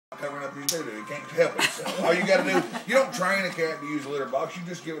after you do. You can't help it. So all you got to do, you don't train a cat to use a litter box. You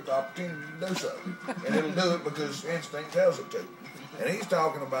just give it the opportunity to do so, and it'll do it because instinct tells it to. And he's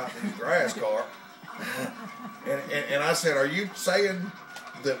talking about these grass carp, and I said, "Are you saying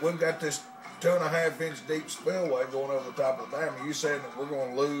that we've got this 2.5-inch deep spillway going over the top of the dam? Are you saying that we're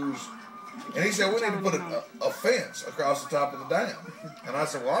going to lose?" And he said, "We need to put a fence across the top of the dam." And I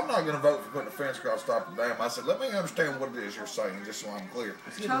said, "Well, I'm not going to vote for putting a fence across the top of the dam." I said, "Let me understand what it is you're saying, just so I'm clear."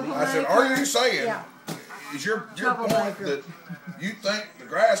 I said, "Are you saying, is your point that you think the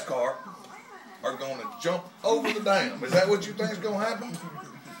grass carp are going to jump over the dam? Is that what you think is going to happen?"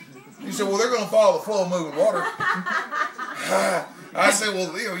 He said, "Well, they're going to follow the flow of moving water." I said,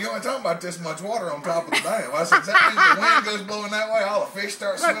 "Well, Leo, you ain't talking about this much water on top of the dam." I said, "Does that mean the wind goes blowing that way, all the fish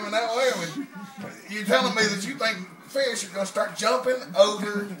start swimming that way? I mean, you're telling me that you think fish are going to start jumping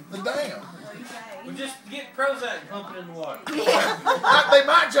over the dam?" Well, just get Prozac and pump it in the water. They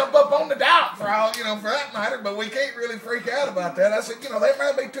might jump up on the dock for all, for that matter, but we can't really freak out about that. I said, there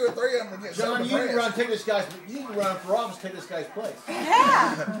might be 2 or 3 of them that get John, so depressed. you can run for office, take this guy's place.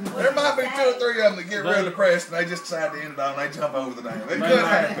 Yeah. There might be 2 or 3 of them that get real depressed and they just decide to end it all and they jump over the dam. It could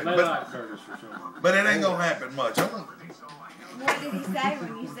happen, but it ain't gonna happen much. What did he say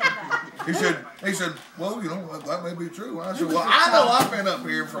when you said that? He said, "Well, that may be true." I said, "Well, I know I've been up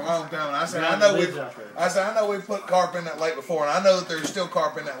here for a long time. And I said, I know we've put carp in that lake before, and I know that there's still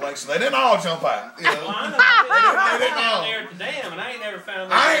carp in that lake, so they didn't all jump out. Well, I know they didn't down there at the dam, and I ain't never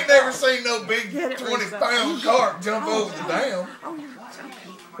found. I ain't never seen no big 20-pound carp jump over the dam.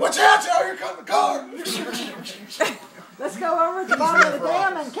 Watch out, y'all! Here come the carp. Let's go over to the bottom of the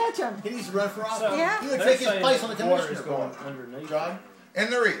dam and catch him. He needs to run for office. So, yeah. He would take his place on the commissioner going board. underneath. John?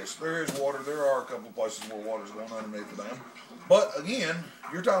 And there is water. There are a couple of places where water's going underneath the dam. But again,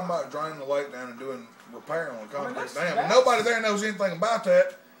 you're talking about draining the lake down and doing repair on a concrete dam. And nobody there knows anything about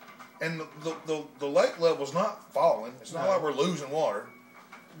that. And the lake level's not falling. It's not like we're losing water.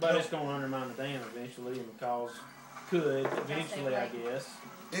 But it's going to undermine the dam eventually, and eventually, I guess.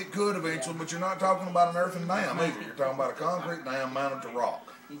 It could eventually, but you're not talking about an earthen dam either. You're talking about a concrete dam mounted to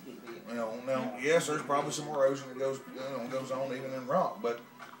rock. Now, yes, there's probably some erosion that goes on even in rock, but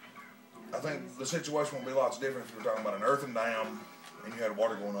I think the situation will be lots different if you're talking about an earthen dam and you had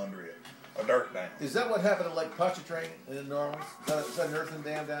water going under it, a dirt dam. Is that what happened at Lake Pontchartrain in New Orleans? Is that an earthen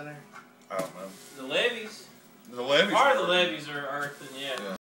dam down there? I don't know. The levees. The levees. Part of the levees are earthen, yeah.